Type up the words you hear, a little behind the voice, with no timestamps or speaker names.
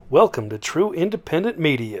Welcome to True Independent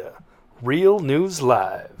Media, Real News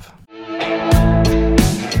Live.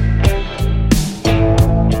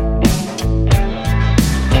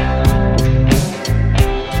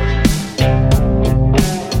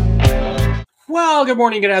 Well, good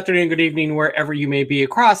morning, good afternoon, good evening, wherever you may be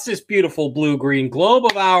across this beautiful blue-green globe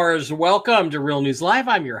of ours. Welcome to Real News Live.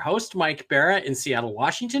 I'm your host, Mike Barra in Seattle,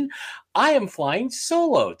 Washington. I am flying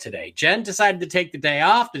solo today. Jen decided to take the day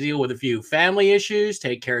off to deal with a few family issues,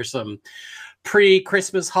 take care of some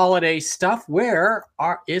pre-Christmas holiday stuff. Where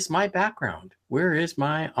is my background? Where is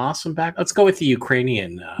my awesome back? Let's go with the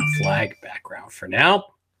Ukrainian flag background for now,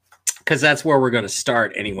 because that's where we're going to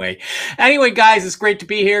start anyway. Anyway, guys, it's great to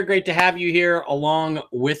be here. Great to have you here along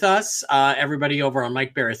with us. Everybody over on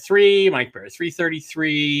Mike Barra 3, Mike Barra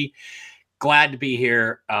 333. Glad to be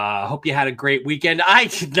here. Hope you had a great weekend. I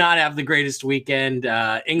did not have the greatest weekend.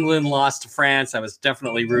 England lost to France. I was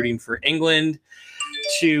definitely rooting for England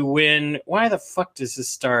to win. Why the fuck does this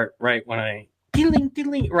start right when I...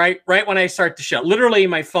 Right when I start the show? Literally,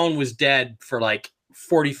 my phone was dead for like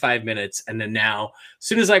 45 minutes, and then now, as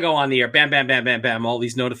soon as I go on the air, bam, bam, bam, bam, bam, all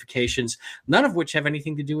these notifications, none of which have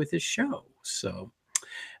anything to do with this show. So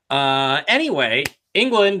anyway,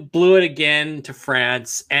 England blew it again to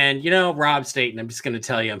France, and Rob Staten, I'm just going to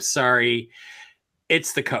tell you, I'm sorry,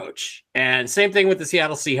 it's the coach. And same thing with the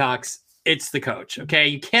Seattle Seahawks, it's the coach. Okay,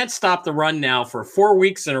 you can't stop the run now for 4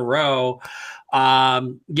 weeks in a row.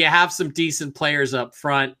 You have some decent players up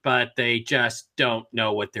front, but they just don't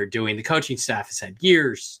know what they're doing. The coaching staff has had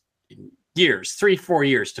years, 3-4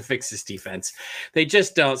 years to fix this defense. They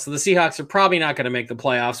just don't. So the Seahawks are probably not going to make the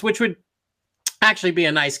playoffs, which would actually be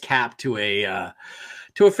a nice cap to a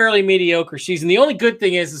fairly mediocre season. The only good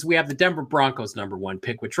thing is we have the Denver Broncos #1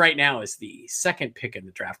 pick, which right now is the second pick in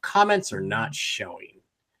the draft. Comments are not showing.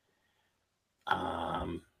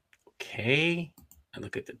 Okay. I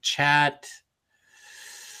look at the chat.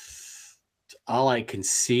 All I can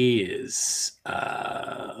see is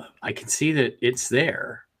I can see that it's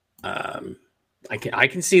there. I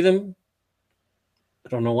can see them. I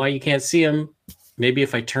don't know why you can't see them. Maybe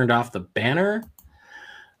if I turned off the banner.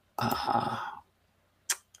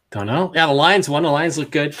 Don't know. Yeah, the Lions won. The Lions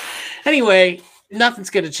look good. Anyway,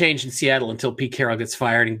 nothing's going to change in Seattle until Pete Carroll gets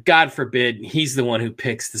fired, and God forbid he's the one who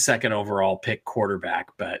picks the second overall pick quarterback.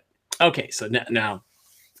 But okay, so now.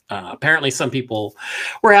 Apparently some people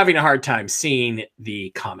were having a hard time seeing the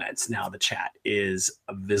comments. Now the chat is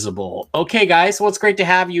visible. Okay, guys. Well, it's great to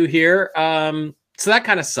have you here. So that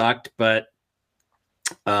kind of sucked, but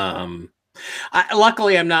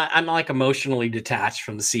luckily I'm like emotionally detached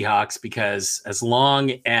from the Seahawks, because as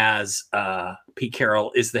long as Pete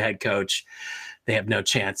Carroll is the head coach, they have no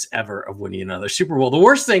chance ever of winning another Super Bowl. The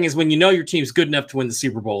worst thing is when you know your team's good enough to win the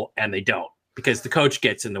Super Bowl and they don't, because the coach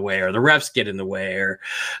gets in the way or the refs get in the way or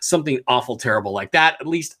something awful terrible like that. At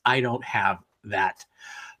least I don't have that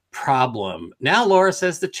problem. Now Laura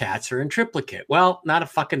says the chats are in triplicate. Well, not a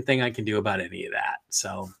fucking thing I can do about any of that.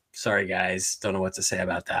 So sorry, guys. Don't know what to say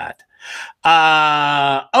about that.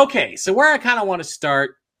 Okay, so where I kind of want to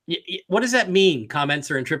start, what does that mean?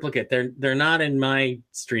 Comments are in triplicate. They're not in my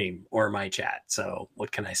stream or my chat. So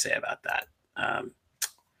what can I say about that?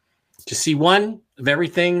 Just see one of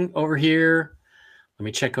everything over here. Let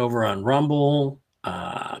me check over on Rumble.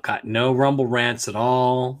 Got no Rumble rants at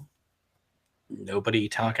all. Nobody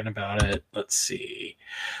talking about it. Let's see.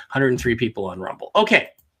 103 people on Rumble. Okay.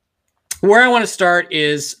 Where I want to start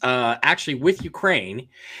is actually with Ukraine.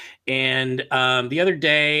 And the other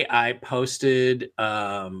day I posted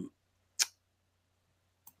some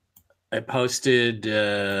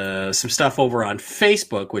stuff over on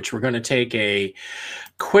Facebook, which we're going to take a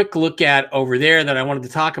quick look at over there that I wanted to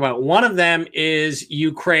talk about. One of them is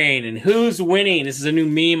Ukraine and who's winning. This is a new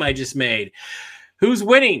meme I just made. Who's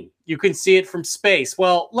winning? You can see it from space.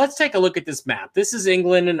 Well, let's take a look at this map. This is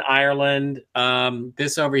England and Ireland.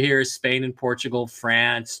 This over here is Spain and Portugal,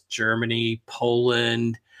 France, Germany,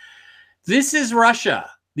 Poland. This is Russia.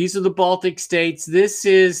 These are the Baltic states. This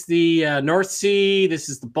is the North Sea. This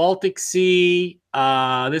is the Baltic Sea.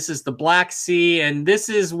 This is the Black Sea. And this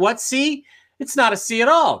is what sea? It's not a sea at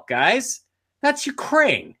all, guys. That's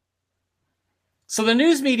Ukraine. So the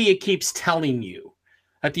news media keeps telling you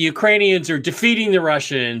that the Ukrainians are defeating the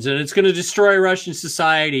Russians and it's going to destroy Russian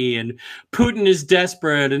society and Putin is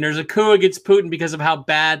desperate and there's a coup against Putin because of how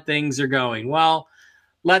bad things are going. Well,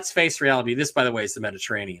 let's face reality. This, by the way, is the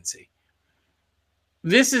Mediterranean Sea.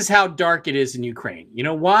 This is how dark it is in Ukraine. You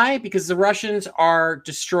know why? Because the Russians are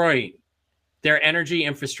destroying their energy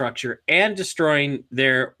infrastructure and destroying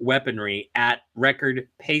their weaponry at record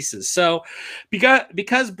paces. So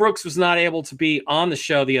because Brooks was not able to be on the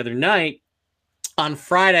show the other night, on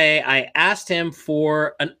Friday, I asked him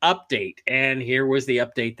for an update, and here was the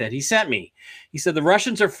update that he sent me. He said the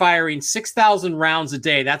Russians are firing 6,000 rounds a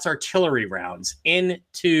day, that's artillery rounds,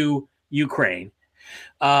 into Ukraine,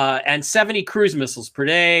 and 70 cruise missiles per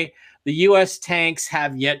day. The U.S. tanks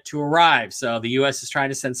have yet to arrive, so the U.S. is trying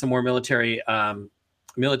to send some more military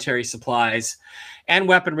supplies and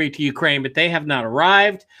weaponry to Ukraine, but they have not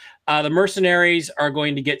arrived. The mercenaries are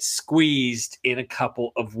going to get squeezed in a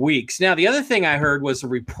couple of weeks. Now, the other thing I heard was a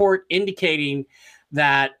report indicating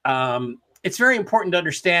that it's very important to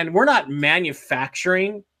understand we're not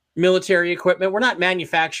manufacturing military equipment. We're not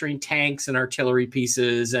manufacturing tanks and artillery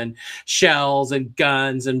pieces and shells and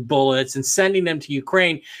guns and bullets and sending them to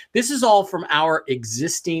Ukraine. This is all from our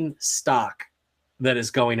existing stock that is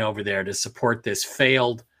going over there to support this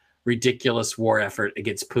failed, ridiculous war effort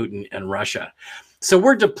against Putin and Russia. So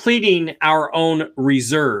we're depleting our own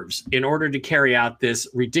reserves in order to carry out this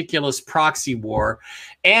ridiculous proxy war.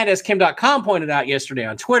 And as Kim.com pointed out yesterday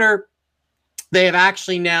on Twitter, they have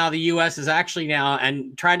actually now, the U.S. is actually now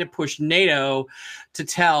and trying to push NATO to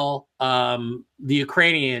tell the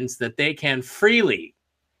Ukrainians that they can freely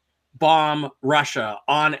bomb Russia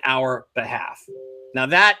on our behalf. Now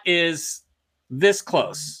that is this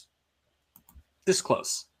close,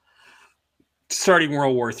 starting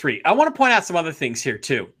World War III. I want to point out some other things here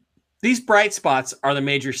too. These bright spots are the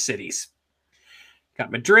major cities. Got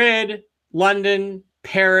Madrid, London,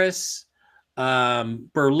 Paris,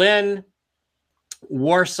 Berlin,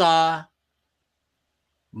 Warsaw,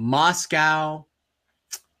 Moscow.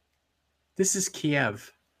 This is Kiev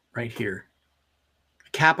right here,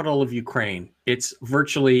 capital of Ukraine. It's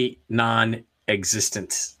virtually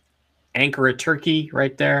non-existent. Ankara, Turkey,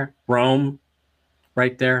 right there. Rome,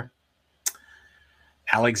 right there.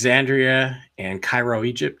 Alexandria and Cairo,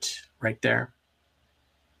 Egypt, right there.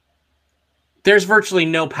 There's virtually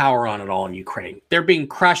no power on at all in Ukraine. They're being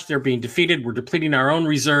crushed. They're being defeated. We're depleting our own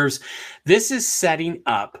reserves. This is setting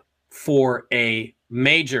up for a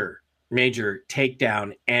major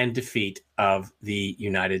takedown and defeat of the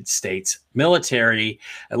United States military,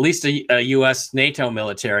 at least a U.S. NATO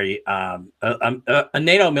military, a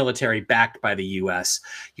NATO military backed by the U.S.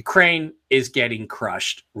 Ukraine is getting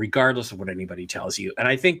crushed, regardless of what anybody tells you. And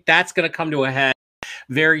I think that's going to come to a head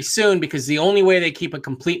very soon, because the only way they keep a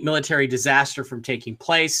complete military disaster from taking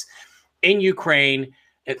place in Ukraine,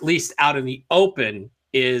 at least out in the open,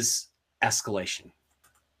 is escalation.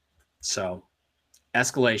 So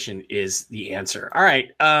escalation is the answer. All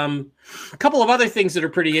right. A couple of other things that are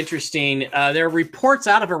pretty interesting. There are reports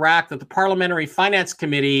out of Iraq that the Parliamentary Finance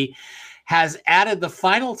Committee has added the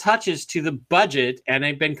final touches to the budget, and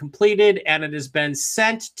they've been completed, and it has been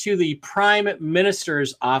sent to the Prime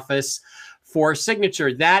Minister's office for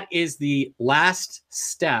signature. That is the last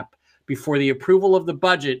step before the approval of the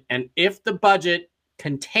budget. And if the budget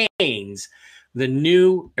contains the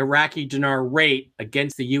new Iraqi dinar rate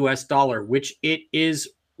against the US dollar, which it is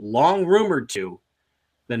long rumored to,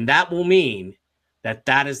 then that will mean that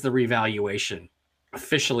that is the revaluation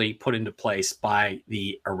officially put into place by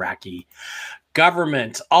the Iraqi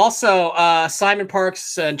government. Also, Simon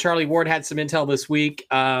Parks and Charlie Ward had some intel this week.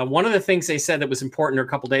 One of the things they said that was important a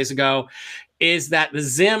couple days ago is that the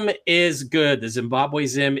ZIM is good. The Zimbabwe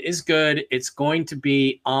ZIM is good. It's going to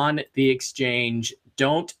be on the exchange.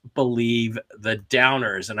 Don't believe the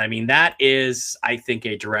downers. And I mean, that is, I think,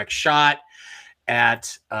 a direct shot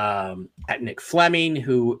at Nick Fleming,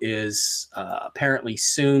 who is apparently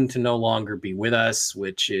soon to no longer be with us,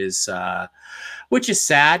 which is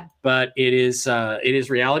sad, but it is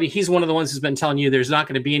reality. He's one of the ones who's been telling you there's not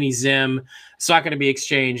going to be any ZIM. It's not going to be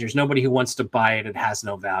exchanged. There's nobody who wants to buy it. It has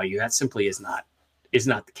no value. That simply is not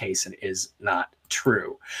the case and is not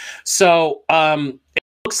true. So it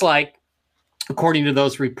looks like, according to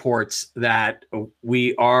those reports, that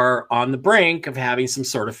we are on the brink of having some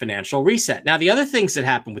sort of financial reset. Now, the other things that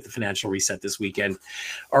happened with the financial reset this weekend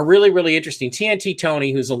are really, really interesting. TNT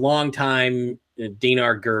Tony, who's a longtime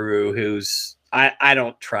dinar guru, who's I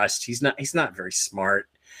don't trust. He's not very smart,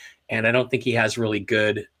 and I don't think he has really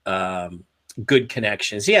good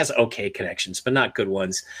connections. He has okay connections, but not good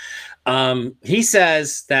ones. He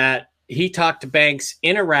says that he talked to banks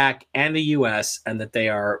in Iraq and the U.S. and that they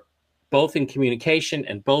are both in communication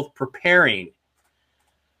and both preparing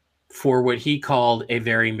for what he called a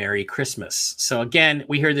very Merry Christmas. So again,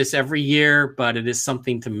 we hear this every year, but it is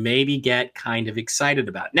something to maybe get kind of excited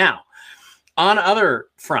about. Now, on other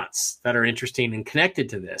fronts that are interesting and connected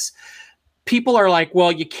to this, people are like,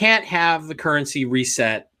 well, you can't have the currency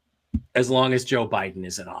reset as long as Joe Biden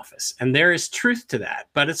is in office. And there is truth to that.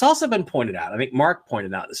 But it's also been pointed out, I think Mark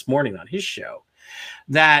pointed out this morning on his show,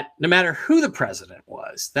 that no matter who the president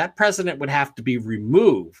was, that president would have to be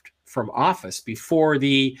removed from office before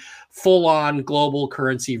the full-on global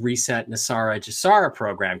currency reset NESARA GESARA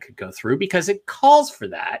program could go through, because it calls for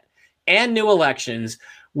that and new elections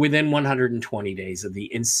within 120 days of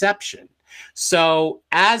the inception. So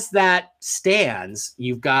as that stands,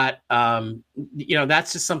 you've got,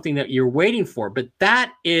 that's just something that you're waiting for. But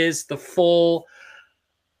that is the full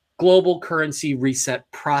global currency reset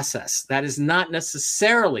process. That is not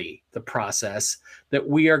necessarily the process that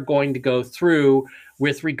we are going to go through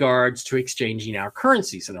with regards to exchanging our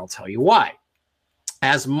currencies. And I'll tell you why.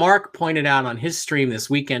 As Mark pointed out on his stream this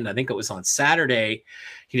weekend, I think it was on Saturday,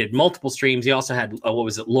 he did multiple streams. He also had,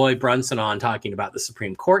 Lloyd Brunson on talking about the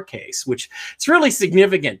Supreme Court case, which it's really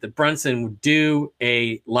significant that Brunson would do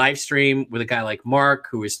a live stream with a guy like Mark,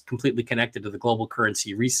 who is completely connected to the global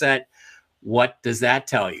currency reset. What does that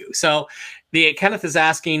tell you? So Kenneth is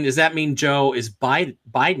asking, does that mean Joe is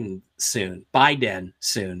Biden soon?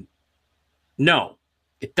 No,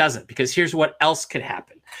 it doesn't, because here's what else could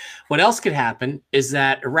happen. What else could happen is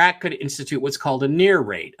that Iraq could institute what's called a NEAR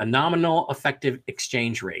rate, a nominal effective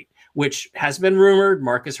exchange rate, which has been rumored.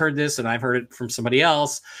 Mark has heard this, and I've heard it from somebody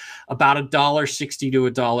else, about $1.60 to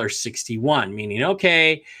 $1.61, meaning,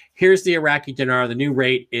 okay, here's the Iraqi dinar. The new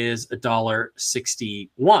rate is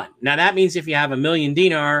 $1.61. Now, that means if you have 1 million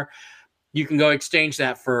dinar, you can go exchange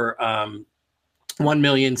that for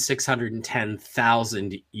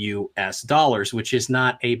 1,610,000 US dollars, which is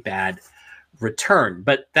not a bad return.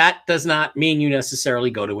 But that does not mean you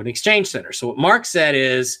necessarily go to an exchange center. So what Mark said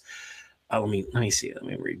is, let me see. Let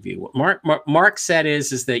me review what Mark said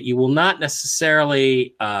is that you will not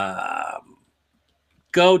necessarily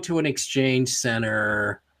go to an exchange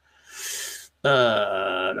center.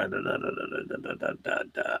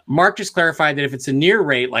 Mark just clarified that if it's a NEAR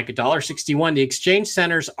rate like $1.61, the exchange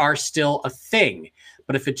centers are still a thing.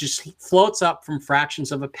 But if it just floats up from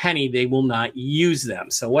fractions of a penny, they will not use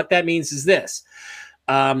them. So what that means is this.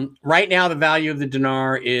 Right now, the value of the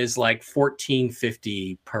dinar is like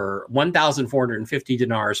 $14.50 per 1,450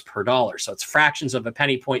 dinars per dollar. So it's fractions of a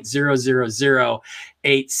penny,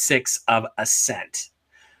 0.00086 of a cent.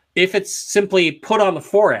 If it's simply put on the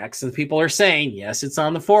Forex, and people are saying, yes, it's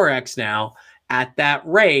on the Forex now at that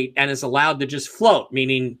rate and is allowed to just float,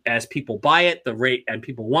 meaning as people buy it, the rate, and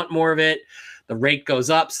people want more of it, the rate goes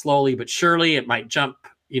up slowly but surely. It might jump,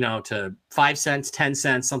 to 5 cents, 10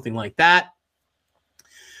 cents, something like that.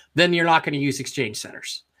 Then you're not going to use exchange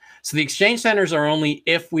centers. So the exchange centers are only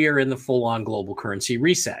if we are in the full-on global currency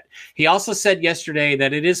reset. He also said yesterday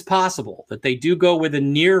that it is possible that they do go with a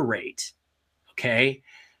NEAR rate, okay,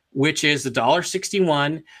 which is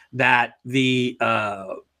 $1.61, that the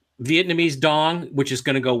Vietnamese dong, which is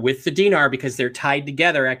going to go with the dinar because they're tied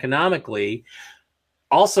together economically,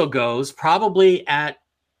 also goes probably at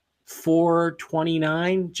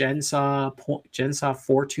 429. Jen saw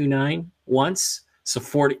 429 once. So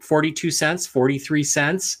 42 cents, 43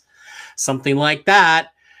 cents, something like that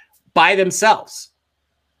by themselves.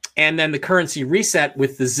 And then the currency reset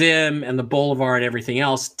with the ZIM and the Bolivar and everything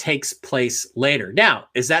else takes place later. Now,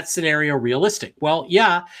 is that scenario realistic? Well,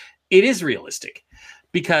 yeah, it is realistic,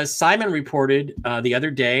 because Simon reported the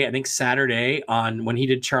other day, I think Saturday, on when he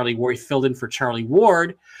did Charlie Ward, he filled in for Charlie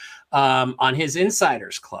Ward on his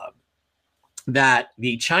Insiders Club, that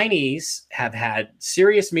the Chinese have had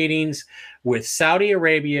serious meetings with Saudi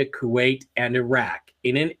Arabia, Kuwait, and Iraq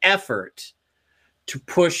in an effort to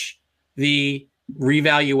push the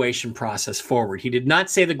revaluation process forward. He did not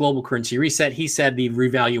say the global currency reset. He said the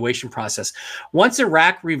revaluation process. Once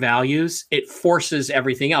Iraq revalues, it forces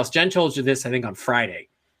everything else. Jen told you this, I think, on Friday.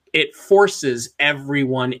 It forces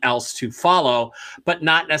everyone else to follow, but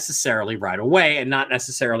not necessarily right away and not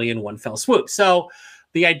necessarily in one fell swoop. So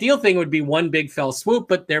the ideal thing would be one big fell swoop,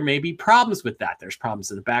 but there may be problems with that. There's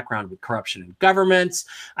problems in the background with corruption in governments.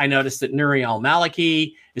 I noticed that Nouri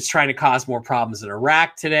al-Maliki is trying to cause more problems in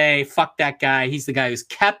Iraq today. Fuck that guy. He's the guy who's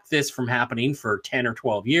kept this from happening for 10 or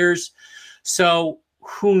 12 years. So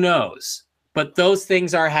who knows? But those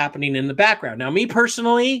things are happening in the background. Now, me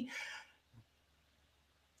personally,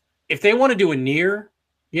 if they want to do a NEAR,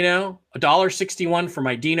 $1.61 for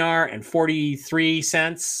my dinar and 43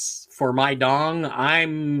 cents for my dong,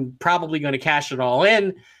 I'm probably going to cash it all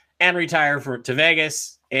in and retire to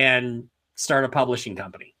Vegas and start a publishing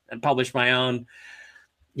company and publish my own,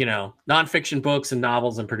 nonfiction books and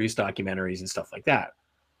novels and produce documentaries and stuff like that.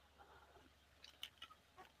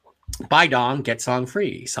 Buy dong, get song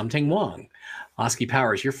free. Something Wong. Oski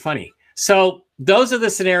Powers, you're funny. So those are the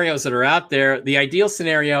scenarios that are out there. The ideal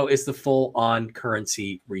scenario is the full-on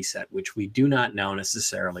currency reset, which we do not know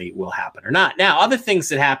necessarily will happen or not. Now, other things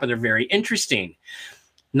that happen are very interesting.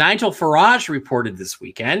 Nigel Farage reported this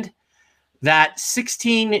weekend that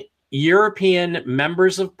 16 European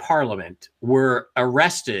members of parliament were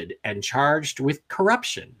arrested and charged with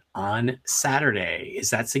corruption on Saturday. Is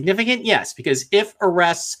that significant? Yes, because if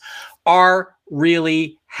arrests are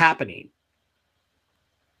really happening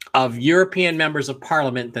of European members of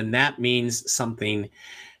parliament, then that means something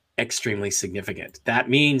extremely significant. That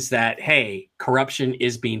means that, hey, corruption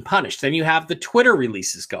is being punished. Then you have the Twitter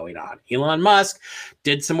releases going on. Elon Musk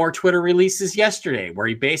did some more Twitter releases yesterday where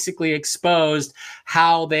he basically exposed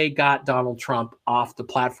how they got Donald Trump off the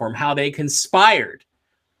platform, how they conspired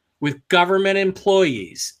with government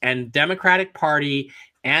employees and Democratic Party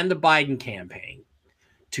and the Biden campaign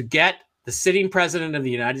to get the sitting president of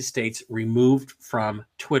the United States removed from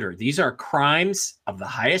Twitter. These are crimes of the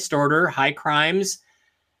highest order, high crimes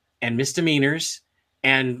and misdemeanors,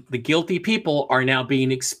 and the guilty people are now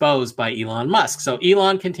being exposed by Elon Musk. So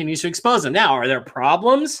Elon continues to expose them. Now, are there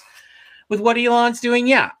problems with what Elon's doing?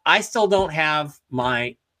 Yeah, I still don't have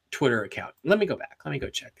my Twitter account. Let me go back. Let me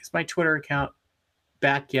go check. Is my Twitter account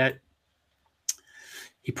back yet?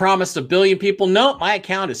 He promised 1 billion people. No, my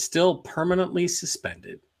account is still permanently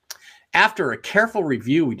suspended. After a careful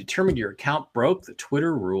review, we determined your account broke the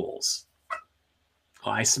Twitter rules.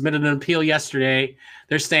 Well, I submitted an appeal yesterday.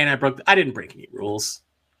 They're saying I didn't break any rules.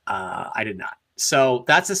 I did not. So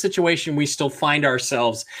that's a situation we still find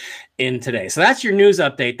ourselves in today. So that's your news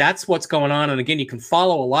update. That's what's going on. And again, you can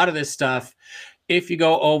follow a lot of this stuff if you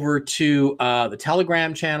go over to the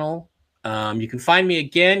Telegram channel. You can find me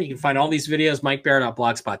again. You can find all these videos,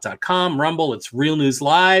 MikeBarra.blogspot.com. Rumble, it's Real News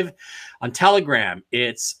Live. On Telegram,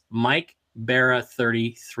 it's Mike Barra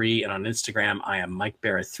 33, and on Instagram, I am Mike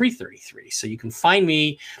Barra 333. So you can find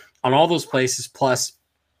me on all those places, plus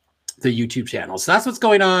the YouTube channel. So that's what's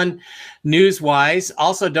going on news-wise.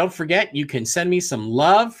 Also, don't forget, you can send me some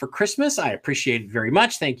love for Christmas. I appreciate it very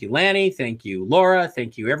much. Thank you, Lanny. Thank you, Laura.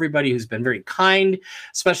 Thank you, everybody who's been very kind.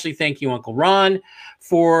 Especially thank you, Uncle Ron,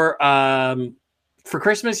 for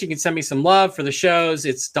Christmas. You can send me some love for the shows.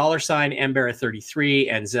 It's $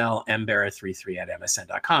 mbara33 and Zelle mbara33 at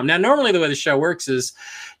msn.com. Now, normally the way the show works is,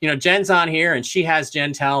 Jen's on here and she has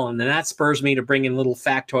Gentel, and then that spurs me to bring in little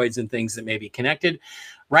factoids and things that may be connected.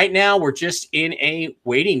 Right now, we're just in a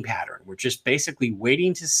waiting pattern. We're just basically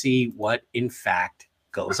waiting to see what, in fact,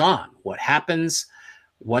 goes on, what happens,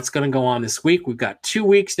 what's going to go on this week. We've got 2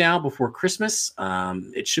 weeks now before Christmas.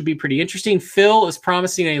 It should be pretty interesting. Phil is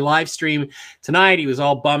promising a live stream tonight. He was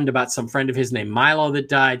all bummed about some friend of his named Milo that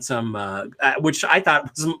died, which I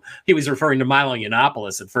thought he was referring to Milo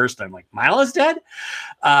Yiannopoulos at first. I'm like, Milo's dead?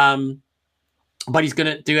 But he's going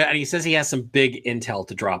to do it, and he says he has some big intel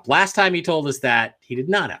to drop. Last time he told us that he did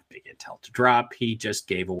not have big intel to drop. He just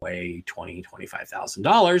gave away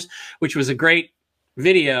 $25,000, which was a great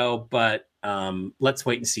video, but let's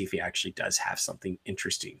wait and see if he actually does have something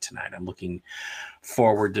interesting tonight. I'm looking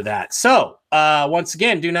forward to that. So once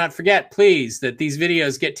again, do not forget, please, that these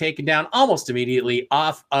videos get taken down almost immediately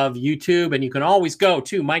off of YouTube, and you can always go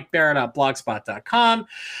to MikeBarra.blogspot.com.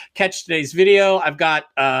 Catch today's video. I've got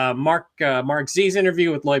Mark Z's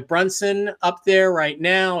interview with Lloyd Brunson up there right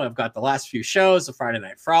now. I've got the last few shows, the Friday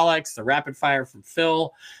Night Frolics, the Rapid Fire from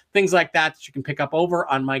Phil, things like that you can pick up over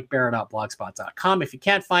on MikeBarra.blogspot.com. If you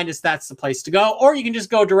can't find us, that's the place to go. Or you can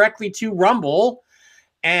just go directly to Rumble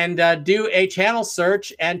and do a channel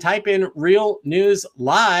search and type in Real News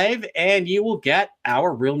Live, and you will get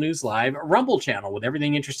our Real News Live Rumble channel with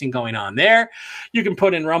everything interesting going on there. You can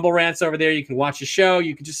put in Rumble rants over there. You can watch a show.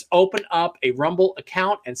 You can just open up a Rumble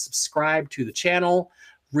account and subscribe to the channel,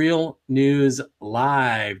 Real News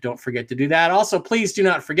Live. Don't forget to do that. Also, please do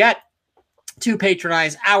not forget to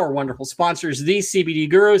patronize our wonderful sponsors, the CBD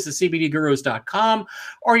Gurus, thecbdgurus.com,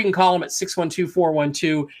 or you can call them at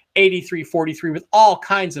 612-412-8343 with all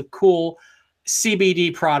kinds of cool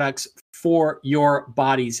CBD products for your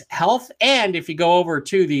body's health. And if you go over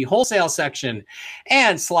to the wholesale section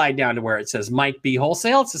and slide down to where it says Mike B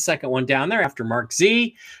Wholesale, it's the second one down there after Mark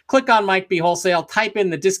Z. Click on Mike B Wholesale, type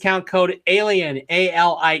in the discount code ALIEN,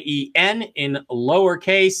 ALIEN in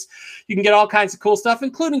lowercase. You can get all kinds of cool stuff,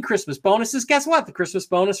 including Christmas bonuses. Guess what? The Christmas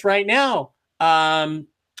bonus right now,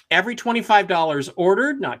 every $25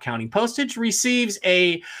 ordered, not counting postage, receives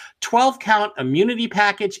a 12-count immunity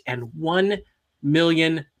package and 1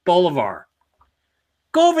 million Bolivar.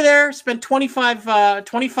 Go over there, spend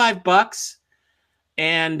 $25 bucks,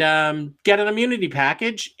 and get an immunity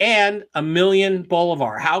package and a million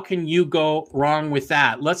Bolivar. How can you go wrong with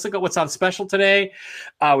that? Let's look at what's on special today.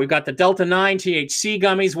 We've got the Delta 9 THC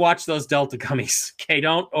gummies. Watch those Delta gummies. Okay,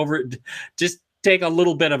 just take a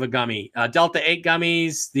little bit of a gummy. Delta 8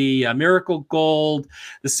 gummies, the Miracle Gold,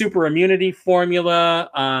 the Super Immunity Formula,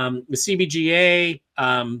 the CBGA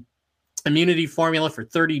Immunity Formula for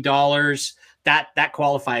 $30. That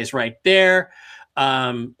qualifies right there.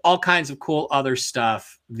 All kinds of cool other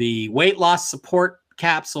stuff. The weight loss support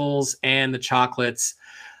capsules and the chocolates.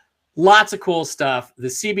 Lots of cool stuff. The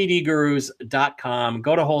CBDgurus.com.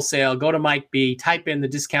 Go to wholesale, go to Mike B, type in the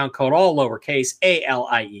discount code, all lowercase,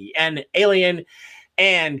 ALIEN, alien,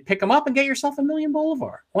 and pick them up and get yourself a million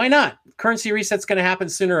Bolivar. Why not? Currency reset's going to happen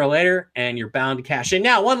sooner or later, and you're bound to cash in.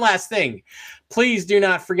 Now, one last thing. Please do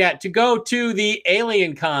not forget to go to the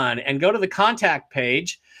Alien Con and go to the contact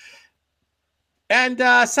page and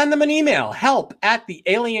send them an email,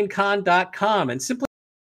 help@thealiencon.com, and simply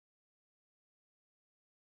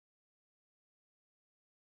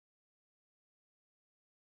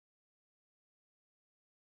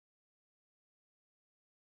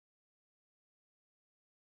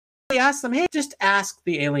ask them, hey, just ask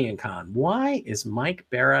the Alien Con, why is Mike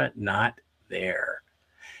Barra not there?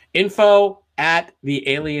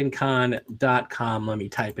 info@thealiencon.com. Let me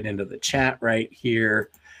type it into the chat right here.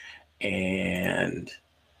 And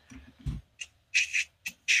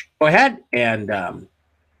go ahead and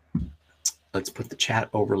let's put the chat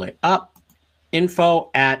overlay up.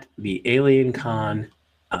 info@thealiencon.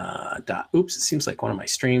 Oops, it seems like one of my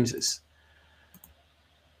streams is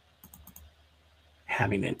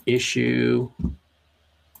having an issue.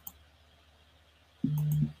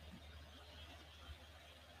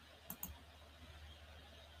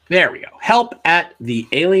 There we go.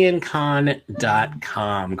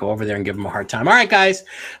 help@thealiencon.com. Go over there and give them a hard time. All right, guys,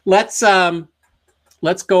 let's go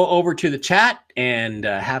over to the chat and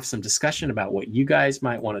have some discussion about what you guys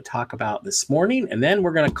might want to talk about this morning. And then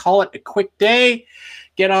we're going to call it a quick day,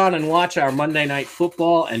 get on and watch our Monday Night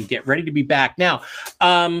Football and get ready to be back. Now,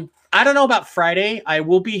 I don't know about Friday. I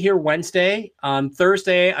will be here Wednesday. On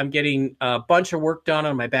Thursday, I'm getting a bunch of work done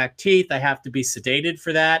on my back teeth. I have to be sedated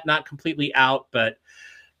for that. Not completely out, but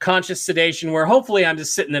conscious sedation where hopefully I'm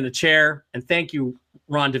just sitting in a chair. And thank you,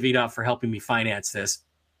 Ron Davidoff, for helping me finance this.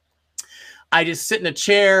 I just sit in a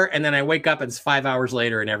chair and then I wake up and it's 5 hours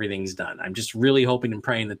later and everything's done. I'm just really hoping and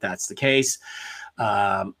praying that that's the case.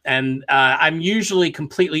 I'm usually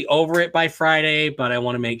completely over it by Friday, but I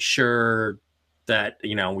want to make sure that,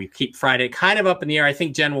 we keep Friday kind of up in the air. I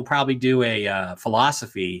think Jen will probably do a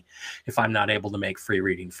philosophy if I'm not able to make free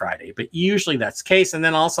reading Friday, but usually that's the case. And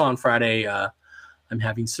then also on Friday, I'm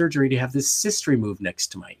having surgery to have this cyst removed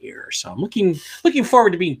next to my ear. So I'm looking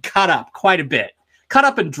forward to being cut up quite a bit, cut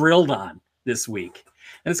up and drilled on this week.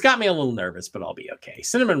 And it's got me a little nervous, but I'll be okay.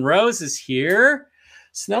 Cinnamon Rose is here.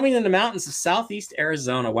 Snowing in the mountains of Southeast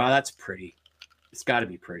Arizona. Wow, that's pretty. It's got to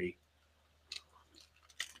be pretty.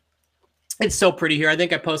 It's so pretty here. I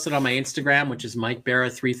think I posted on my Instagram, which is Mike Barra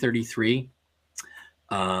 333.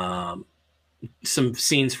 Some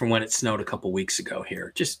scenes from when it snowed a couple weeks ago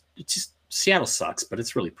here. Just Seattle sucks, but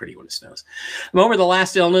it's really pretty when it snows. I'm over the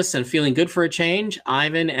last illness and feeling good for a change.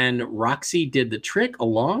 Ivan and Roxy did the trick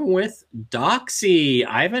along with Doxy.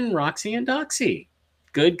 Ivan, Roxy, and Doxy.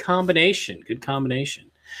 Good combination. Good combination.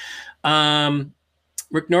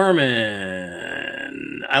 Rick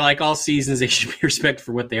Norman, I like all seasons. They should be respected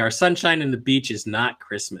for what they are. Sunshine and the beach is not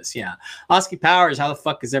Christmas. Yeah. Oski Powers, how the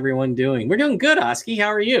fuck is everyone doing? We're doing good, Oski. How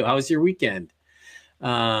are you? How was your weekend?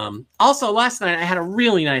 Also, last night I had a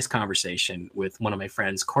really nice conversation with one of my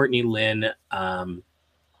friends, Courtney Lynn von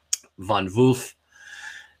Wolf.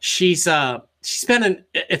 It's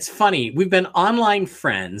funny. We've been online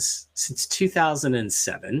friends since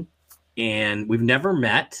 2007 and we've never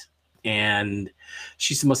met. And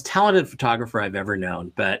she's the most talented photographer I've ever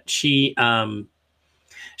known, but she's kind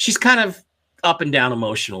of up and down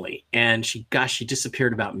emotionally. And she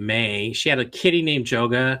disappeared about May. She had a kitty named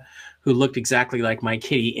Joga who looked exactly like my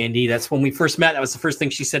kitty, Indy. That's when we first met. That was the first thing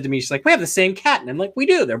she said to me. She's like, we have the same cat. And I'm like, we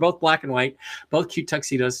do. They're both black and white, both cute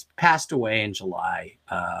tuxedos. Passed away in July,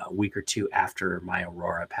 a week or two after my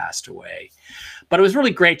Aurora passed away. But it was really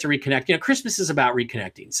great to reconnect. Christmas is about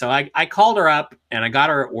reconnecting. So I called her up and I got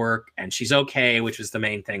her at work and she's okay, which was the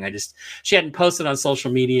main thing. She hadn't posted on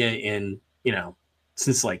social media in,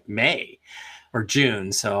 since like May or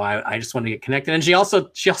June. So I just wanted to get connected. And she also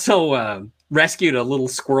rescued a little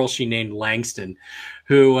squirrel she named Langston,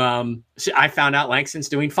 who I found out Langston's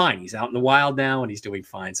doing fine. He's out in the wild now and he's doing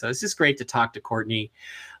fine. So it's just great to talk to Courtney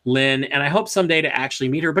Lynn. And I hope someday to actually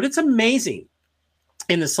meet her. But it's amazing.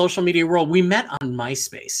 in the social media world. We met on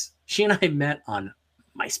MySpace. She and I met on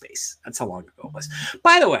MySpace. That's how long ago it was.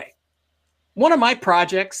 By the way, one of my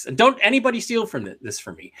projects, and don't anybody steal from this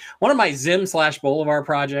from me, one of my Zim/Bolivar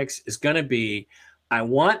projects is going to be, I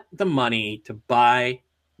want the money to buy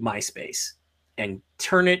MySpace and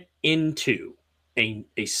turn it into a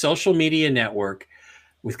social media network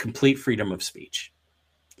with complete freedom of speech,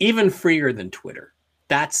 even freer than Twitter.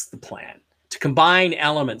 That's the plan, to combine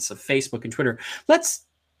elements of Facebook and Twitter. Let's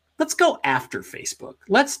go after Facebook.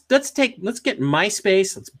 Let's get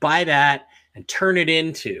MySpace, let's buy that and turn it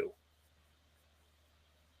into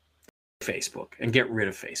Facebook and get rid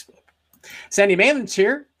of Facebook. Sandy Malin's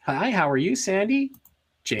here. Hi, how are you, Sandy?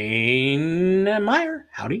 Jane Meyer,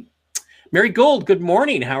 howdy. Mary Gold, good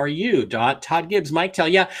morning. How are you? Todd Gibbs, Mike Tell.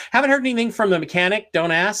 Yeah, haven't heard anything from the mechanic.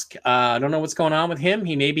 Don't ask. Don't know what's going on with him.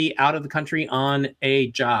 He may be out of the country on a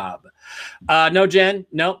job. No, Jen.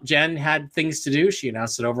 Nope. Jen had things to do. She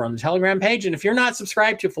announced it over on the Telegram page. And if you're not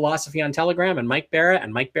subscribed to Philosophy on Telegram and Mike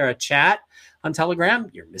Barra Chat on Telegram,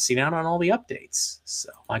 you're missing out on all the updates. So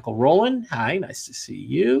Michael Rowland, hi, nice to see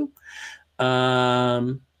you.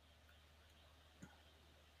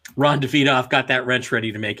 Ron Davidoff got that wrench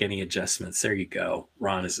ready to make any adjustments. There you go.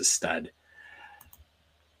 Ron is a stud.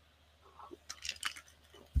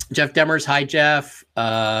 Jeff Demers, hi, Jeff.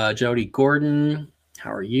 Jody Gordon,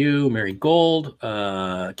 how are you? Mary Gold.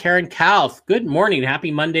 Karen Kauth, good morning.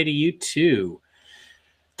 Happy Monday to you, too.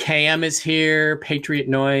 KM is here. Patriot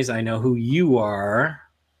Noise, I know who you are.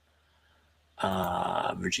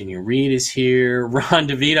 Virginia Reed is here. Ron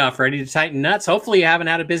Davidoff, ready to tighten nuts. Hopefully you haven't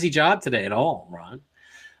had a busy job today at all, Ron.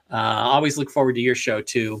 Always look forward to your show,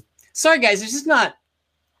 too. Sorry, guys, there's just not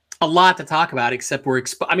a lot to talk about, except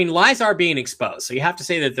lies are being exposed. So you have to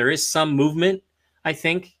say that there is some movement, I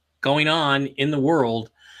think, going on in the world,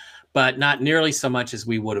 but not nearly so much as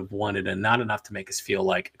we would have wanted, and not enough to make us feel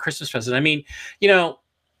like a Christmas present. I mean,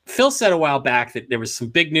 Phil said a while back that there was some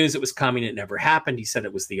big news that was coming. It never happened. He said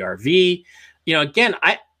it was the RV. Again,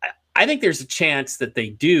 I think there's a chance that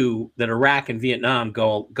that Iraq and Vietnam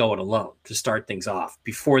go it alone to start things off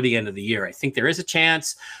before the end of the year. I think there is a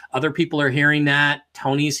chance. Other people are hearing that.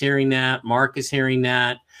 Tony's hearing that. Mark is hearing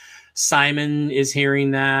that. Simon is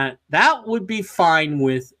hearing that. That would be fine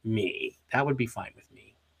with me. That would be fine with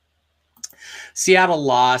me. Seattle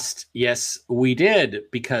lost. Yes, we did,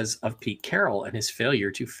 because of Pete Carroll and his failure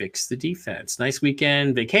to fix the defense. Nice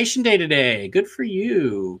weekend. Vacation day today. Good for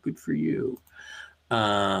you. Good for you.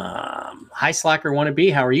 Hi, Slacker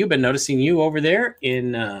Wannabe. How are you? Been noticing you over there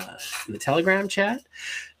in the Telegram chat.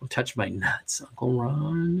 Don't touch my nuts, Uncle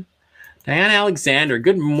Ron. Diane Alexander.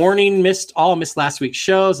 Good morning. Missed last week's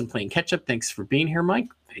shows and playing catch up. Thanks for being here, Mike.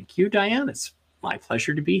 Thank you, Diane. It's my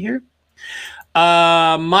pleasure to be here.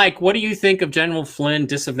 Mike, what do you think of General Flynn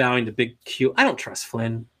disavowing the big Q? I don't trust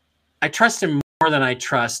Flynn. I trust him more than I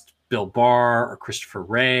trust Bill Barr or Christopher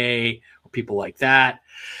Wray or people like that,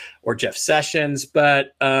 or Jeff Sessions.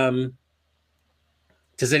 But does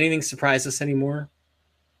anything surprise us anymore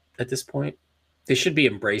at this point? They should be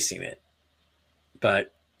embracing it,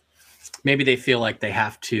 but maybe they feel like they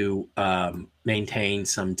have to maintain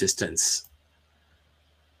some distance.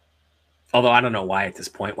 Although I don't know why at this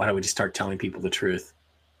point. Why don't we just start telling people the truth?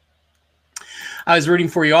 I was rooting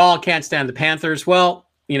for you all. Can't stand the Panthers. Well,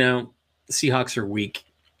 the Seahawks are weak.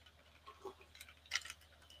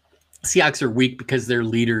 Seahawks are weak because their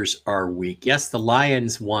leaders are weak. Yes, the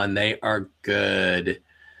Lions won. They are good.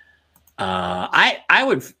 I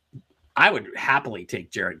would happily take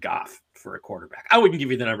Jared Goff for a quarterback. I wouldn't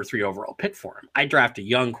give you the number 3 overall pick for him. I draft a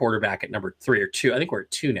young quarterback at number 3 or 2. I think we're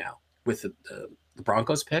at 2 now with the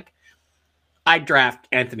Broncos pick. I'd draft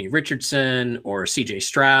Anthony Richardson or CJ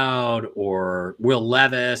Stroud or Will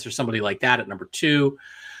Levis or somebody like that at number 2.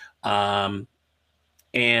 And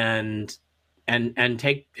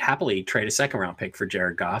happily trade a second round pick for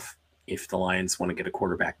Jared Goff if the Lions want to get a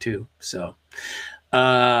quarterback too. So there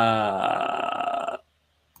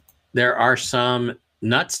are some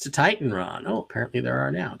nuts to tighten, Ron. Oh, apparently there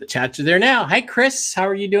are now. The chats are there now. Hi, Chris. How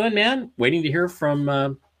are you doing, man? Waiting to hear from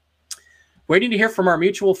our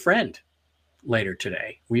mutual friend later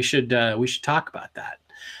today. We should talk about that.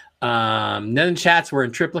 None chats were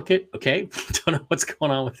in triplicate. Okay. Don't know what's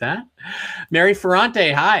going on with that. Mary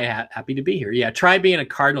Ferrante. Hi. Happy to be here. Yeah. Try being a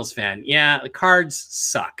Cardinals fan. Yeah. The Cards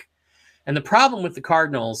suck. And the problem with the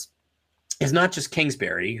Cardinals is not just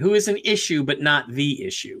Kingsbury, who is an issue, but not the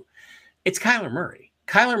issue. It's Kyler Murray.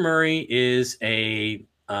 Kyler Murray is a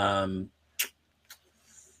kind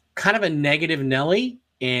of a negative Nelly,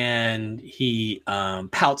 and he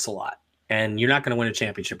pouts a lot. And you're not going to win a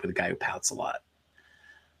championship with a guy who pouts a lot.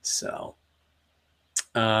 So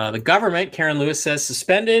The government, Karen Lewis says,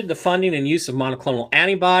 suspended the funding and use of monoclonal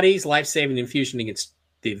antibodies, life-saving infusion against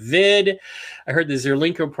the vid. I heard the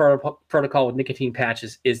Zerlinko protocol with nicotine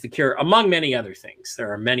patches is the cure, among many other things.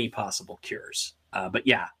 There are many possible cures. But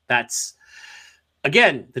yeah, that's,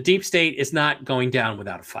 again, the deep state is not going down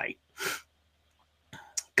without a fight.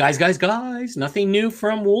 Guys, nothing new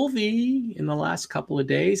from Wolvie in the last couple of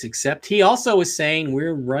days, except he also was saying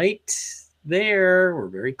we're right there. We're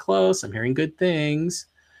very close. I'm hearing good things.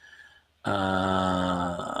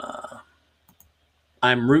 I'm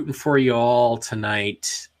rooting for you all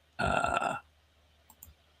tonight.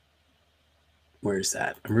 Where's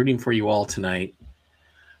that? I'm rooting for you all tonight,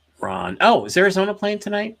 Ron. Oh, is Arizona playing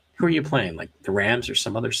tonight? Who are you playing? Like the Rams or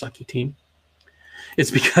some other sucky team? It's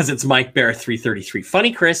because it's Mike Bear 333.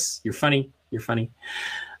 Funny, Chris. You're funny. You're funny.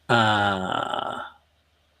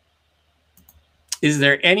 Is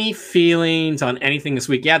there any feelings on anything this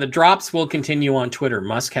week? Yeah, the drops will continue on Twitter.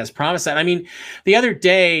 Musk has promised that. I mean, the other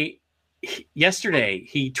day, yesterday,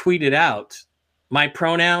 he tweeted out, my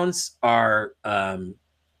pronouns are,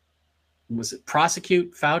 was it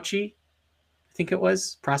prosecute Fauci? I think it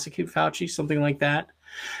was prosecute Fauci, something like that.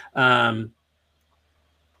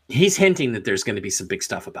 He's hinting that there's going to be some big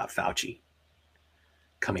stuff about Fauci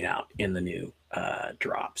coming out in the new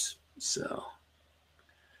drops. So,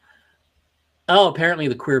 oh, apparently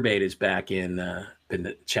the queer bait is back in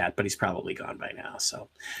the chat, but he's probably gone by now. So,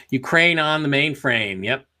 Ukraine on the mainframe.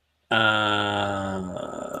 Yep.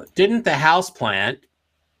 Didn't the house plant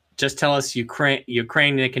just tell us Ukraine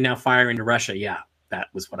they can now fire into Russia? Yeah, that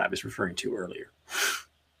was what I was referring to earlier.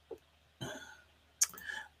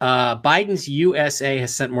 Biden's USA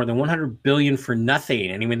has sent more than $100 billion for nothing.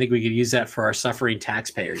 Anyone think we could use that for our suffering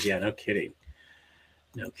taxpayers? Yeah, no kidding.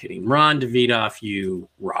 No kidding. Ron Davidoff, you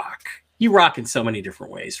rock. You rock in so many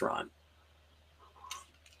different ways, Ron.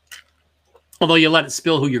 Although you let it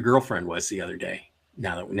spill who your girlfriend was the other day.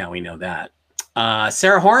 Now we know that.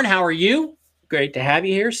 Sarah Horn, how are you? Great to have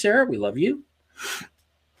you here, Sarah. We love you.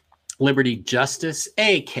 Liberty Justice,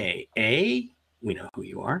 a.k.a. we know who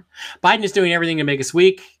you are. Biden is doing everything to make us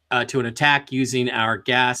weak to an attack using our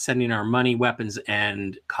gas, sending our money, weapons,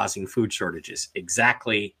 and causing food shortages.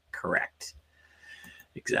 Exactly correct.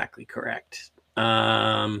 Exactly correct.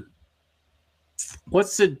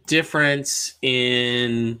 What's the difference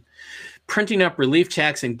in printing up relief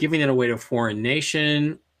checks and giving it away to a foreign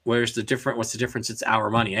nation? What's the difference? It's our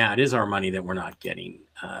money. Yeah, it is our money that we're not getting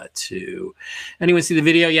to. Anyone see the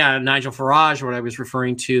video? Yeah, Nigel Farage, what I was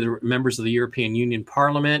referring to, the members of the European Union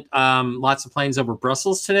Parliament. Lots of planes over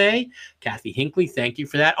Brussels today. Kathy Hinckley, thank you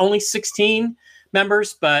for that. Only 16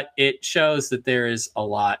 members, but it shows that there is a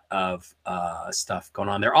lot of stuff going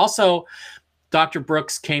on there. Also, Dr.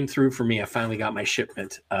 Brooks came through for me. I finally got my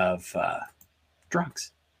shipment of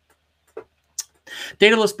drugs.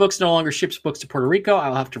 Daedalus Books no longer ships books to Puerto Rico.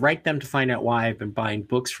 I'll have to write them to find out why. I've been buying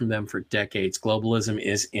books from them for decades. Globalism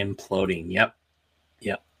is imploding. Yep.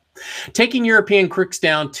 Taking European crooks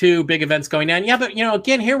down too. Big events going down. Yeah, but,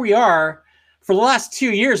 again, here we are. For the last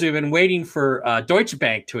 2 years, we've been waiting for Deutsche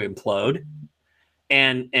Bank to implode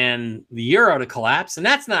and the euro to collapse, and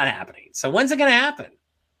that's not happening. So when's it going to happen?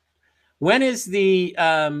 When is the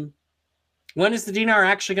dinar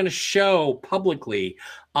actually going to show publicly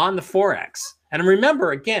on the Forex? And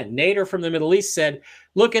remember, again, Nader from the Middle East said,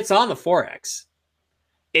 look, it's on the Forex.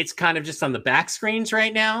 It's kind of just on the back screens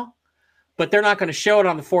right now, but they're not going to show it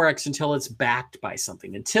on the Forex until it's backed by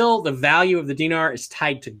something, until the value of the dinar is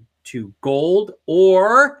tied to gold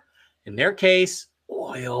or, in their case,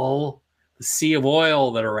 oil, the sea of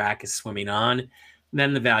oil that Iraq is swimming on.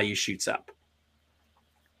 Then the value shoots up.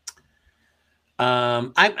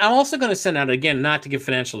 I'm also going to send out, again, not to give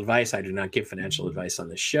financial advice. I do not give financial advice on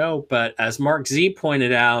this show. But as Mark Z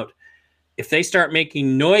pointed out, if they start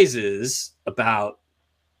making noises about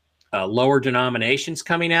lower denominations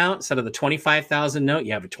coming out, instead of the 25,000 note,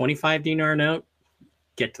 you have a 25 dinar note,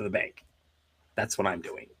 get to the bank. That's what I'm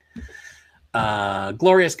doing.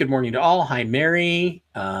 Glorious, good morning to all. Hi, Mary.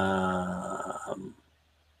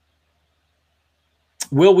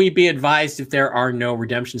 Will we be advised if there are no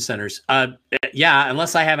redemption centers? Yeah,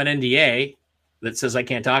 unless I have an NDA that says I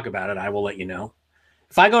can't talk about it, I will let you know.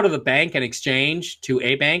 If I go to the bank and exchange, to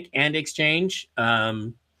a bank and exchange,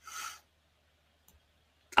 I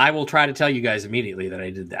will try to tell you guys immediately that I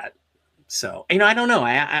did that. So, I don't know.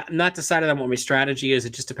 I'm not decided on what my strategy is.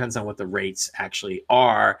 It just depends on what the rates actually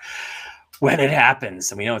are when it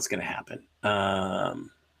happens. And we know it's going to happen.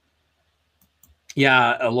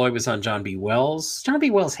 Yeah, Lloyd was on John B. Wells. John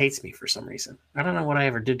B. Wells hates me for some reason. I don't know what I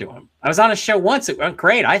ever did to him. I was on a show once. It went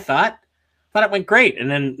great, I thought. It went great,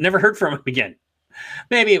 and then never heard from him again.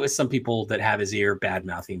 Maybe it was some people that have his ear bad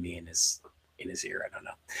mouthing me in his ear. I don't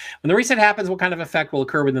know. When the reset happens, what kind of effect will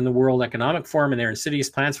occur within the World Economic Forum and their insidious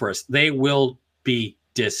plans for us? They will be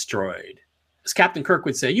destroyed. As Captain Kirk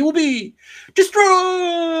would say, you will be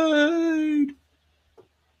destroyed.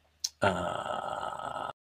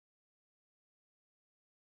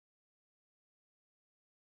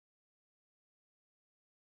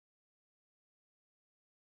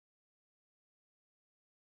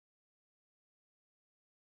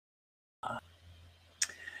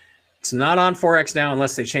 It's not on Forex now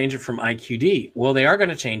unless they change it from IQD. Well, they are going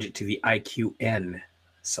to change it to the IQN.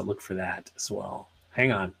 So look for that as well.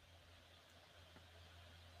 Hang on.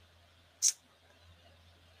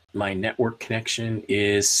 My network connection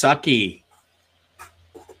is sucky.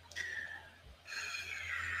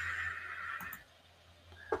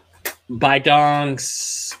 Buy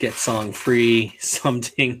dongs, get song free,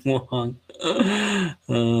 something wrong.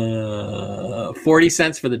 40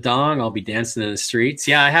 cents for the dong. I'll be dancing in the streets.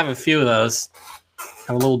 Yeah, I have a few of those.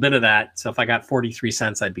 Have a little bit of that. So if I got 43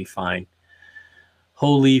 cents, I'd be fine.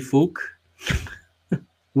 Holy fook.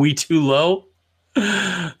 We too low.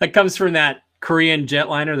 That comes from that Korean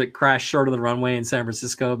jetliner that crashed short of the runway in San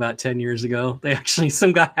Francisco about 10 years ago.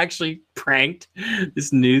 Some guy actually pranked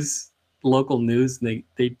this local news, and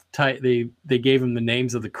they gave him the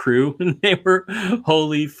names of the crew, and they were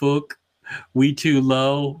Holy Fook, We Too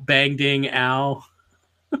Low, Bang Ding Ow.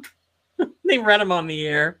 They ran him on the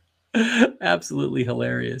air. Absolutely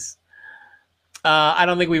hilarious. I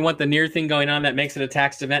don't think we want the near thing going on that makes it a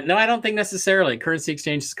taxed event. No, I don't think necessarily. Currency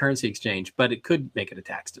exchange is currency exchange, but it could make it a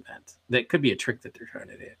taxed event. That could be a trick that they're trying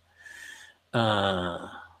to do.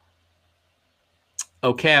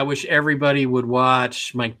 Okay, I wish everybody would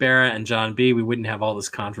watch Mike Barra and John B. We wouldn't have all this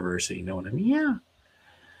controversy. You know what I mean? Yeah.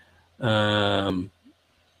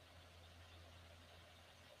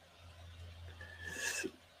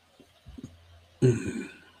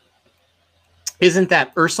 Isn't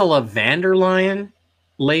that Ursula von der Leyen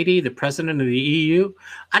lady the president of the EU?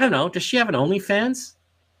 I don't know. Does she have an OnlyFans?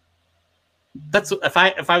 That's if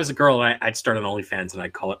I was a girl, I'd start an OnlyFans and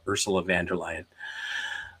I'd call it Ursula von der Leyen.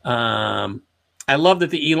 I love that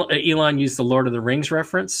the Elon used the Lord of the Rings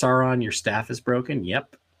reference. Sauron, your staff is broken.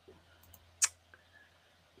 Yep.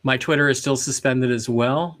 My Twitter is still suspended as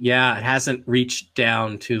well. Yeah, it hasn't reached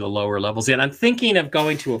down to the lower levels yet. I'm thinking of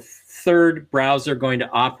going to a third browser, going to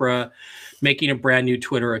Opera, making a brand new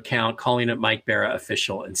Twitter account, calling it Mike Barra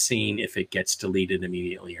Official, and seeing if it gets deleted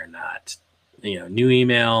immediately or not. You know, new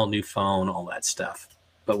email, new phone, all that stuff.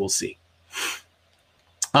 But we'll see.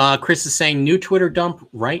 Chris is saying new Twitter dump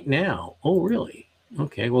right now. Oh, really?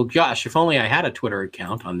 Okay. Well, gosh, if only I had a Twitter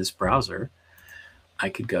account on this browser, I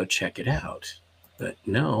could go check it out. But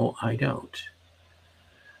no, I don't.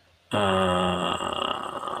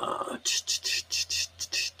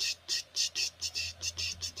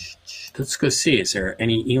 Let's go see. Is there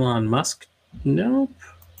any Elon Musk? Nope.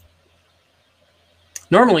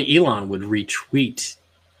 Normally, Elon would retweet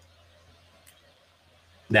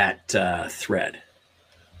that thread.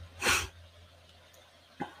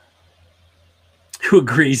 Who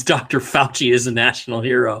agrees Dr. Fauci is a national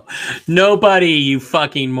hero? Nobody, you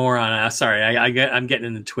fucking moron. Sorry, I'm getting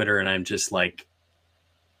into Twitter and I'm just like,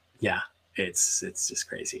 yeah, it's just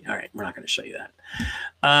crazy. All right, we're not going to show you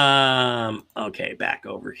that. Okay, back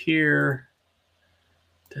over here.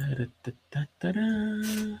 Can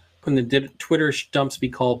the Twitter dumps be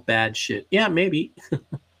called bad shit? Yeah, maybe.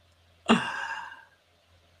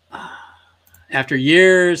 After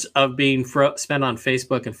years of being spent on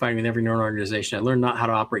Facebook and fighting with every known organization, I learned not how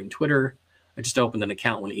to operate in Twitter. I just opened an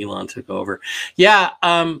account when Elon took over. Yeah,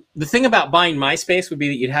 the thing about buying MySpace would be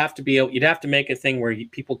that you'd have to make a thing where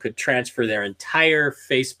people could transfer their entire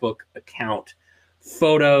Facebook account,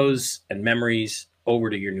 photos and memories over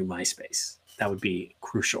to your new MySpace. That would be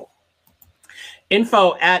crucial.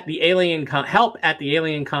 Info at the AlienCon, help at the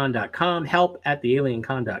aliencon.com, help at the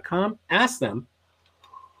aliencon.com. Ask them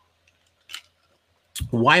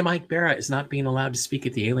why Mike Barra is not being allowed to speak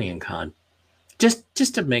at the AlienCon.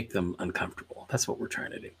 Just to make them uncomfortable. That's what we're trying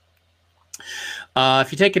to do.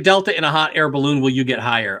 If you take a Delta in a hot air balloon, will you get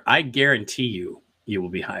higher? I guarantee you will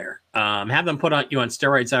be higher. Have them put you on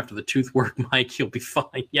steroids after the tooth work, Mike. You'll be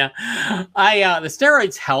fine. Yeah, the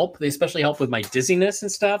steroids help. They especially help with my dizziness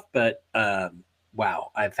and stuff. But wow,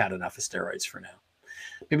 I've had enough of steroids for now.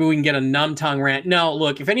 Maybe we can get a numb tongue rant. No,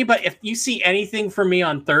 look, if you see anything from me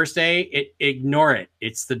on Thursday, ignore it.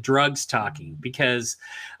 It's the drugs talking, because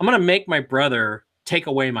I'm going to make my brother take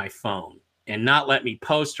away my phone and not let me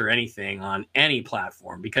post or anything on any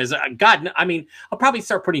platform, because God, I mean, I'll probably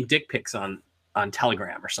start putting dick pics on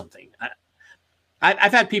Telegram or something.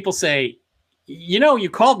 I've had people say, You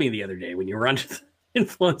called me the other day when you were under the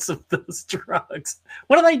influence of those drugs.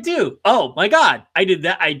 What did I do? Oh my God, I did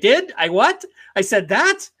that. I did? I what? I said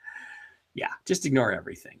that? Yeah, just ignore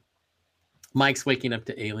everything. Mike's waking up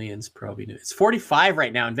to aliens probing. It's 45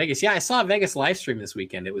 right now in Vegas. Yeah, I saw a Vegas live stream this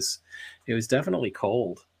weekend. It was definitely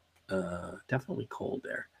cold. Definitely cold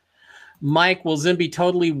there. Mike, will Zim be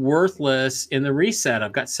totally worthless in the reset?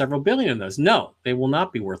 I've got several billion of those. No, they will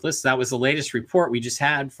not be worthless. That was the latest report we just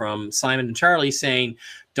had from Simon and Charlie saying,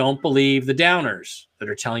 don't believe the downers that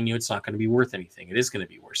are telling you it's not going to be worth anything. It is going to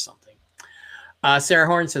be worth something. Sarah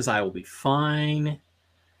Horn says, I will be fine.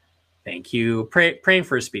 Thank you. Praying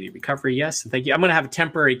for a speedy recovery. Yes. And thank you. I'm going to have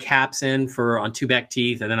temporary caps on 2 back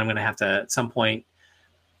teeth. And then I'm going to have to, at some point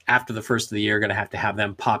after the first of the year, going to have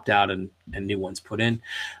them popped out and new ones put in.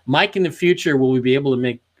 Mike, in the future, will we be able to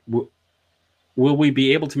make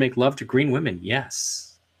love to green women?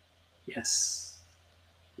 Yes. Yes.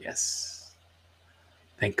 Yes.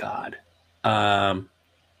 Thank God. I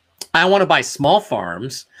want to buy small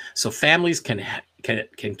farms so families can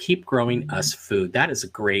keep growing us food. That is a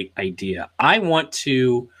great idea. I want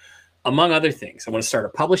to, among other things, I want to start a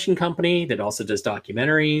publishing company that also does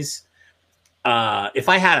documentaries. If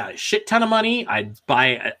I had a shit ton of money, I'd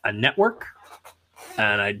buy a network,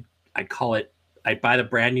 and I'd call it, I'd buy the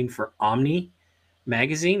branding for Omni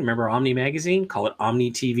Magazine. Remember Omni Magazine? Call it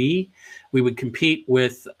Omni TV. We would compete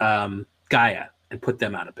with Gaia and put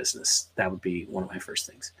them out of business. That would be one of my first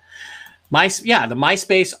things. The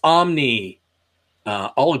MySpace Omni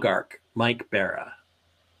oligarch, Mike Barra.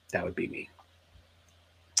 That would be me.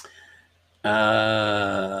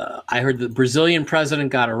 I heard the Brazilian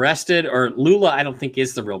president got arrested, or Lula, I don't think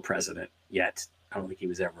is the real president yet. I don't think he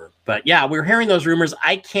was ever. But yeah, we're hearing those rumors.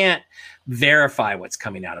 I can't verify what's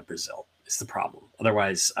coming out of Brazil. It's the problem.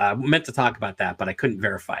 Otherwise, I meant to talk about that, but I couldn't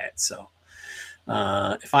verify it. So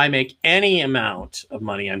if I make any amount of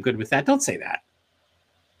money, I'm good with that. Don't say that.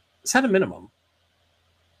 Set a minimum.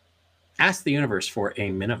 Ask the universe for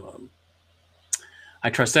a minimum. I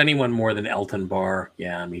trust anyone more than Elton Barr.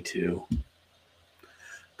 Yeah, me too.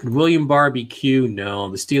 Could William Barr be Q? No.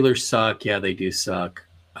 The Steelers suck. Yeah, they do suck.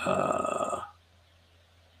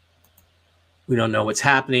 We don't know what's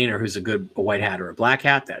happening or who's a white hat or a black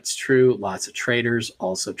hat. That's true. Lots of traders.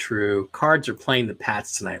 Also true. Cards are playing the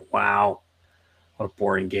Pats tonight. Wow. What a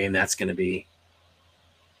boring game that's going to be.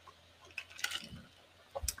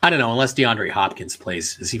 I don't know, unless DeAndre Hopkins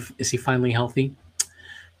plays. Is he finally healthy?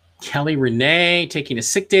 Kelly Renee taking a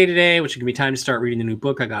sick day today, which will give me time to start reading the new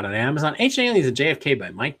book I got on Amazon. Ancient Aliens and JFK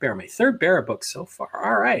by Mike Barra. My third Barra book so far.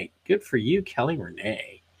 All right. Good for you, Kelly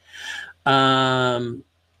Renee. Dinar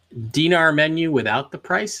menu without the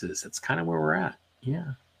prices. That's kind of where we're at.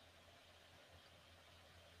 Yeah.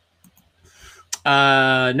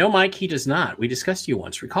 No, Mike, he does not. We discussed you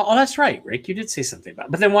once. Recall? Oh, that's right, Rick. You did say something about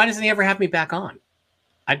it. But then why doesn't he ever have me back on?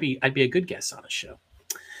 I'd be a good guest on a show.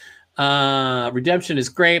 Redemption is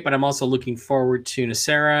great, but I'm also looking forward to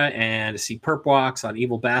Nacera and to see perp walks on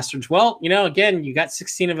Evil Bastards. Well, again, you got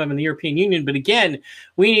 16 of them in the European Union, but again,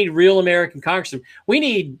 we need real American congressmen. We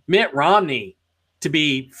need Mitt Romney to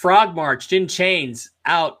be frog marched in chains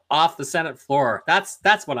out off the Senate floor.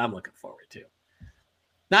 That's what I'm looking forward to.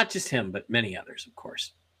 Not just him, but many others, of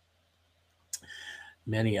course.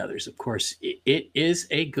 Many others, of course. It is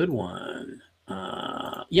a good one.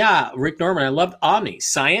 Yeah, Rick Norman, I loved Omni.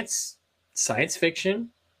 Science fiction,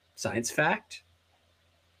 science fact,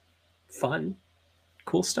 fun,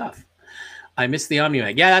 cool stuff. I miss the Omni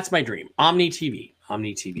Mag. Yeah, that's my dream. Omni TV.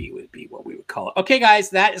 Omni TV would be what we would call it. Okay, guys,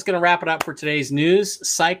 that is going to wrap it up for today's news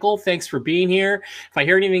cycle. Thanks for being here. If I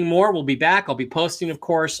hear anything more, we'll be back. I'll be posting, of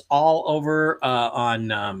course, all over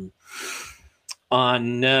on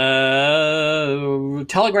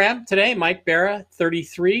Telegram today, Mike Barra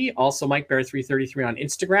 33, also Mike Barra 333 on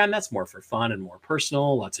Instagram. That's more for fun and more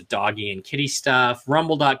personal. Lots of doggy and kitty stuff.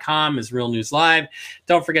 Rumble.com is Real News Live.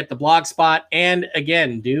 Don't forget the blog spot. And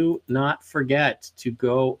again, do not forget to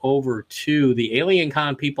go over to the Alien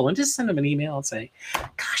Con people and just send them an email and say,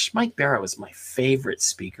 gosh, Mike Barra was my favorite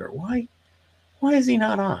speaker. Why is he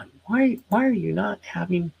not on? Why are you not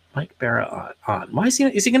having Mike Barra on? Why is he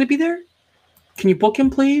going to be there? Can you book him,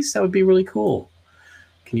 please? That would be really cool.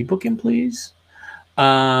 Can you book him, please?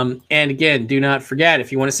 And again, do not forget, if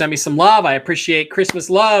you want to send me some love, I appreciate Christmas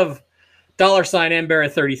love.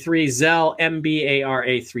 $mbara33, Zelle,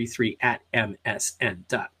 MBARA33 at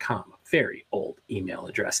MSN.com. Very old email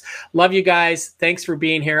address. Love you guys. Thanks for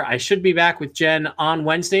being here. I should be back with Jen on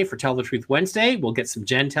Wednesday for Tell the Truth Wednesday. We'll get some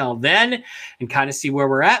Gen Tell then and kind of see where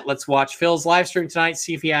we're at. Let's watch Phil's live stream tonight,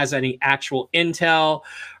 see if he has any actual intel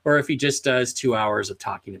or if he just does 2 hours of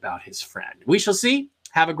talking about his friend. We shall see.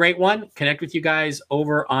 Have a great one. Connect with you guys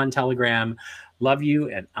over on Telegram. Love you,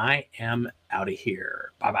 and I am out of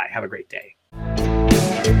here. Bye-bye. Have a great day.